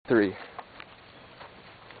3.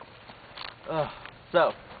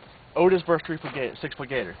 So, Otis versus 6-foot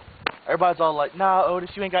Gator. Everybody's all like, nah, Otis,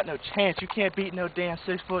 you ain't got no chance. You can't beat no damn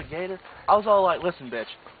 6-foot Gator. I was all like, listen, bitch.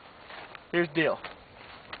 Here's the deal.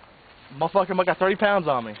 Motherfucker might got 30 pounds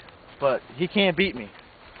on me, but he can't beat me.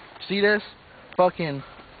 See this? Fucking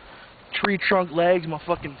tree trunk legs, my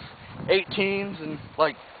fucking 18s, and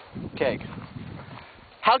like, keg.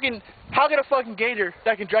 How can a fucking gator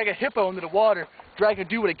that can drag a hippo into the water drag a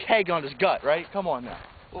dude with a keg on his gut, right? Come on now.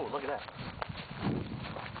 Oh, look at that.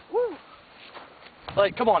 Woo.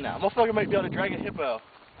 Like, come on now. Motherfucker might be able to drag a hippo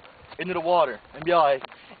into the water and be like,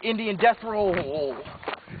 Indian death roll.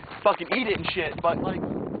 Fucking eat it and shit. But, like,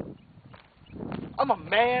 I'm a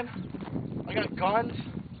man. I got guns.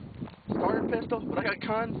 Starter pistol, but I got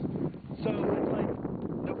guns. So, it's like,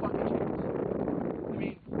 no fucking chance. I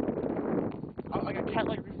mean, I got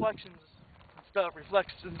cat-like reflections and stuff.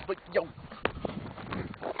 Reflections, but, yo.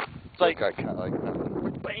 It's like, got cat-like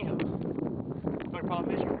nothing. Bam. My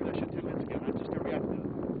problem is you heard that shit 2 minutes ago, and I'm just gonna react to it.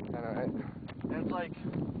 I know, right? And it's like,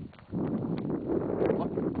 what?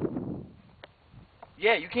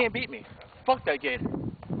 Yeah, you can't beat me. Fuck that gator.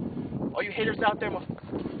 All you haters out there, I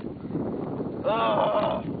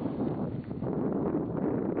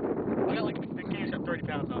got like, the gator's got 30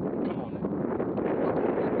 pounds on me. Come on now.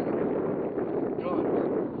 Guns,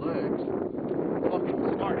 legs, fucking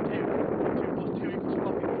smart too. 2 + 2 =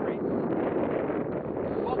 fucking 3.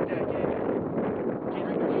 Fuck that gator.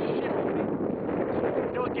 Gator ain't got shit on me.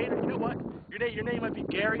 You know what, Gator? You know what? Your name might be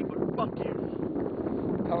Gary, but fuck you.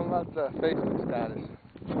 Tell them about the Facebook status.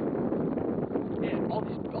 Yeah, all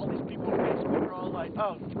these people on Facebook are all like,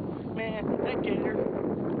 oh, man, that Gator,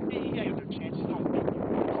 he ain't got no chance. He's gonna beat you.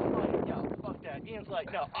 I'm like, yo, fuck that. Ian's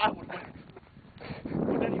like, no, I would win.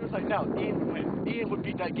 But then he was like, no, Ian would win. Ian would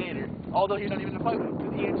beat that Gator, although he's not even in a fight with him,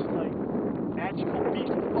 because Ian's just like, magical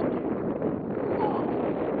beast, fuck you.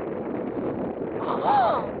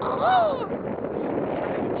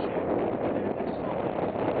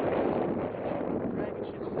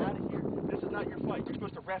 Your fight. You're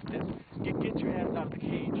supposed to ref this. Get your ass out of the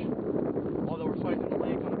cage. Although we're fighting in the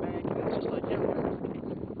lake on the bank, and it's just like, yeah, we're in the cage.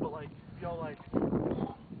 But like, y'all like,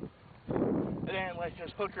 and then like,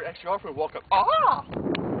 his poker ex-girlfriend would walk up,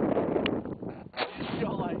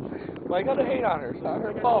 y'all like, well, I gotta hate on her. It's not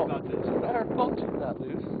her fault. About this. It's not her fault she's not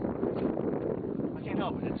loose. I can't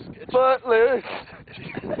help it. It's Foot loose.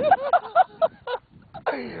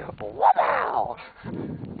 Wow.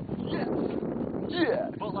 Yes. Yeah.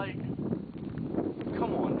 But like,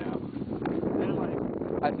 come on now. And like,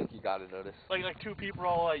 I think you got it, Otis. Like 2 people are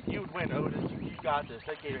all like, you would win, Otis. You got this.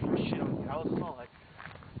 That Gator can shit on you. I was just all like,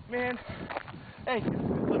 man, thank you.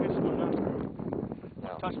 Look at this one, Oscar.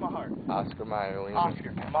 No. Touch my heart. Oscar Mayer Wiener.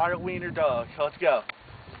 Oscar Mayer Wiener dog. Let's go.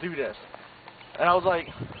 Let's do this. And I was like,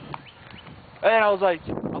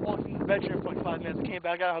 I walked in the bedroom for like 5 minutes. I came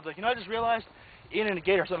back out. I was like, you know, I just realized Ian and the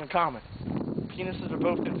Gator have something in common. Penises are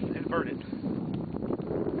both inverted.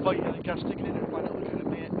 But you gotta stick it in there and find out what kind of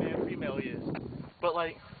man female he is. But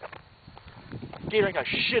like, Gator ain't got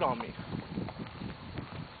shit on me.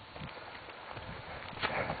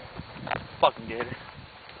 Fucking Gator.